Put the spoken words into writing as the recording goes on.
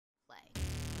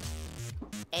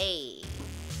Hey.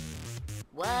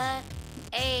 What?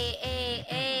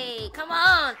 Hey, come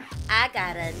on. I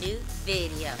got a new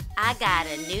video.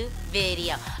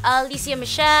 Alesia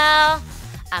Michelle,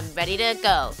 I'm ready to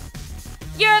go.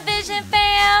 Eurovision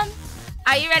fam,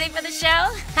 are you ready for the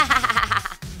show?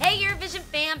 Hey Eurovision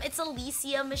fam, it's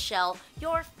Alesia Michelle,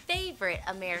 your favorite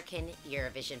American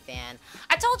Eurovision fan.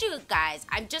 I told you guys,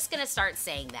 I'm just gonna start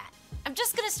saying that. I'm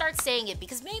just gonna start saying it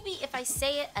because maybe if I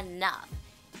say it enough,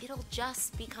 it'll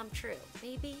just become true.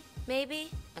 Maybe?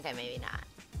 Okay, maybe not.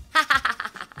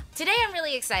 Today I'm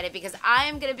really excited because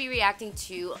I'm gonna be reacting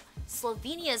to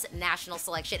Slovenia's national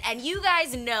selection, and you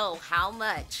guys know how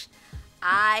much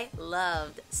I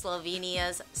loved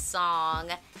Slovenia's song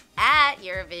at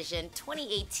Eurovision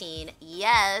 2018.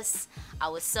 Yes, I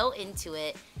was so into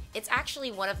it. It's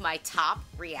actually one of my top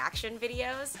reaction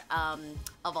videos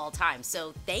of all time.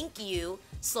 So thank you,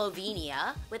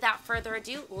 Slovenia. Without further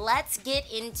ado, let's get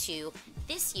into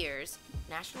this year's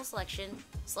national selection,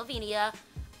 Slovenia.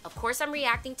 Of course, I'm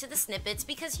reacting to the snippets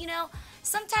because, you know,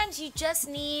 sometimes you just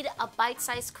need a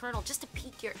bite-sized kernel just to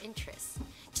pique your interest.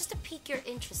 Just to pique your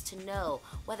interest to know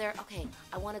whether, okay,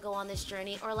 I want to go on this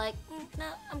journey or like, no,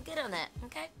 I'm good on that,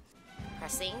 okay?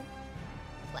 Pressing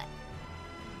play.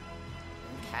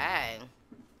 Okay.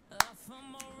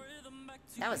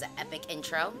 That was an epic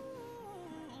intro.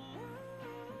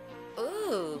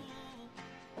 Ooh.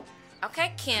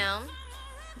 Okay, Kim.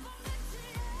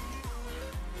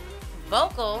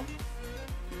 Vocal.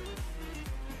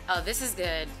 Oh, this is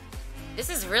good. This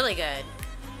is really good.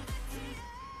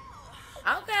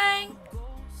 Okay.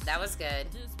 That was good.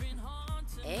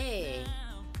 Hey.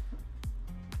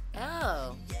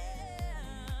 Oh.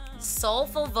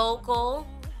 Soulful vocal.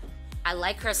 I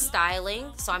like her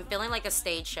styling, so I'm feeling like a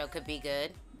stage show could be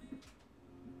good.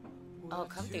 Oh,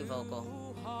 come through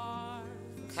vocal.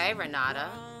 Okay, Renata.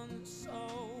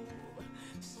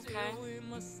 Okay.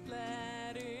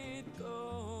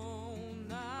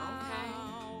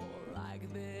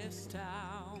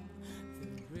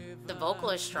 The vocal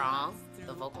is strong.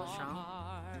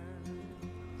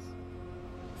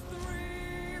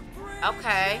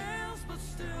 Okay.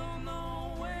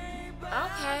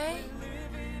 Okay.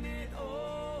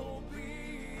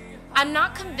 I'm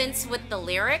not convinced with the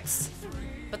lyrics,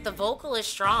 but the vocal is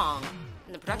strong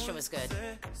and the production was good.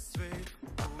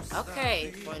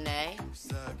 Okay, Renee.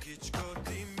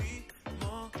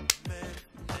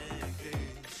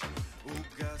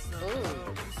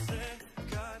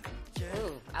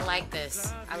 Ooh, I like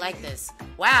this.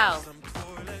 Wow.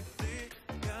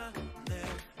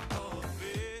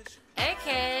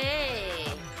 Okay.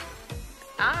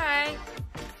 Alright.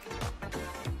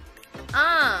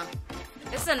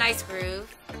 This is a nice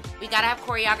groove. We gotta have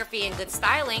choreography and good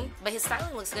styling, but his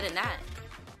styling looks good in that.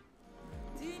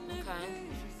 Okay.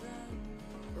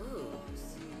 Ooh.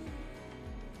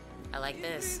 I like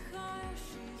this.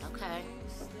 Okay.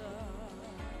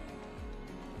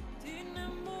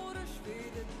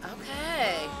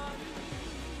 Okay.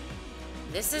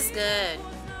 This is good.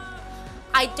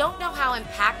 I don't know how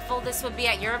impactful this would be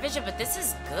at Eurovision, but this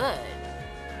is good.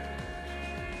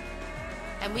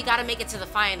 And we gotta make it to the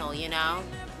final, you know?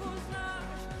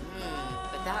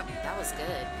 But that was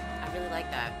good. I really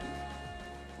like that.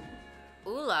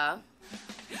 Ula.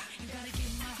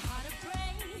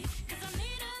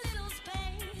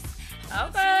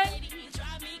 Okay.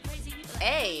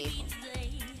 Hey.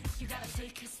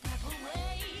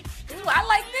 Ooh, I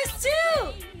like this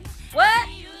too. What?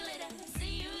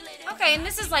 Okay, and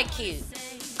this is like cute.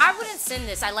 I wouldn't send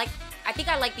this. I think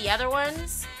I like the other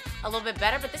ones a little bit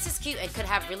better, but this is cute. It could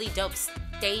have really dope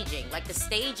staging. Like the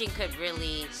staging could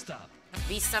really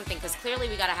be something, because clearly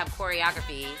we gotta have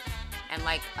choreography and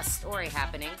like a story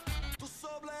happening.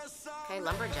 Okay,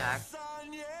 lumberjack.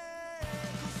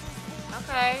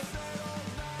 Okay.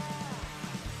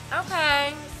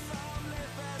 Okay.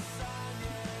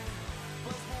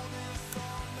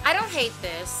 I don't hate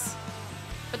this,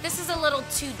 but this is a little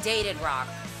too dated rock.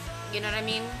 You know what I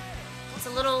mean? It's a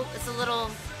little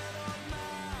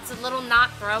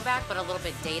not throwback, but a little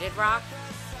bit dated rock.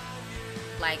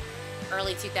 Like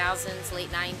early 2000s,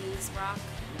 late 90s rock.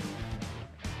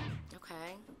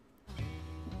 Okay.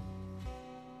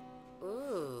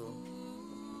 Ooh.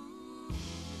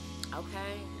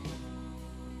 Okay.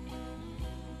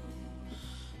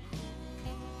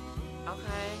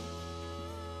 Okay.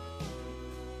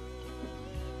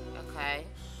 Okay.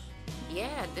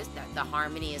 Yeah, the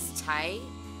harmony is tight.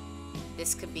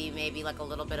 This could be maybe like a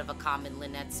little bit of a Common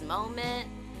Lynette's moment.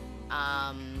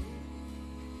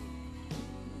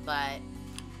 But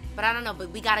I don't know, but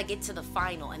we gotta get to the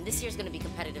final, and this year's gonna be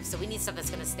competitive, so we need stuff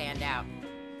that's gonna stand out.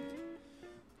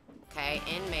 Okay,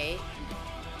 inmate.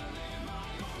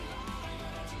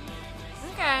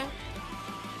 Okay.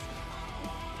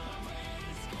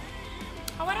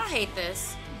 Oh, I don't hate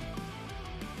this.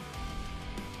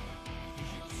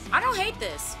 I don't hate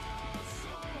this.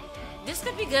 This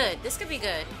could be good. This could be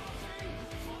good.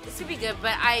 This could be good,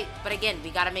 but again, we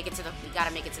gotta make it to the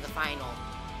final.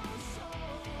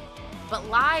 But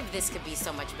live, this could be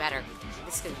so much better.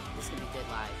 This could be good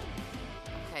live.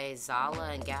 Okay,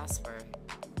 Zala and Gasper.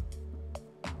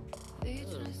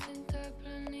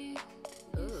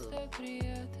 Ooh.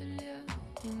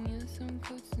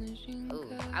 Ooh,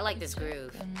 I like this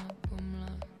groove.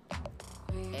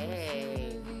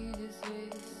 Hey.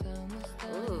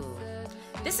 Ooh.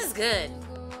 This is good.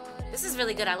 This is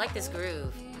really good. I like this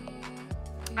groove.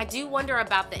 I do wonder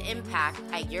about the impact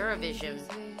at Eurovision.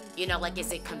 You know, like,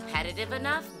 is it competitive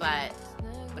enough? But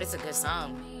it's a good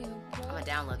song. I'm gonna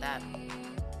download that.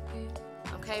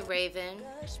 Okay, Raven.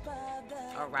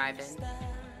 Or Riven.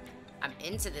 I'm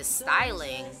into this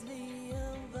styling.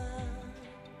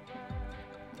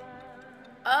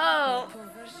 Oh.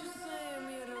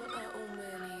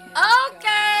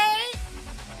 Okay.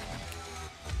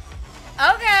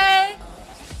 Okay.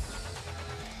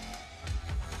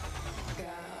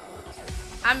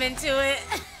 I'm into it.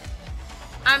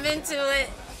 I'm into it.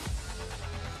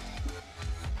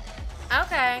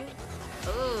 Okay.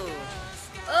 Ooh.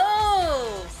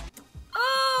 Ooh.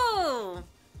 Ooh.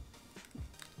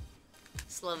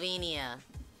 Slovenia.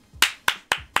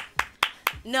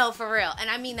 No, for real. And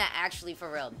I mean that actually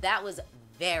for real. That was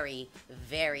very,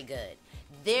 very good.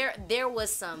 There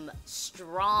was some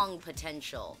strong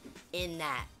potential in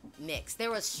that mix.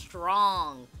 There was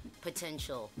strong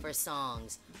potential for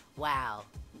songs. Wow.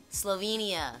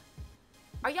 Slovenia.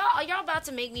 Are y'all about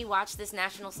to make me watch this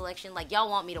national selection? Like, y'all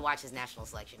want me to watch this national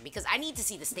selection because I need to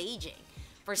see the staging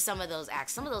for some of those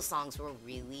acts. Some of those songs were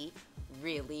really,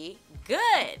 really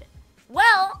good.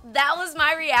 Well, that was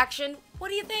my reaction. What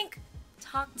do you think?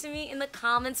 Talk to me in the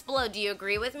comments below. Do you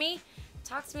agree with me?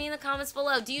 Talk to me in the comments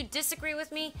below. Do you disagree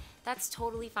with me? That's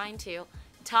totally fine too.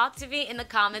 Talk to me in the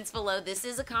comments below. This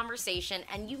is a conversation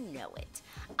and you know it.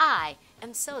 I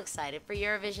am so excited for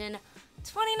Eurovision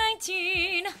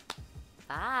 2019.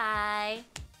 Bye.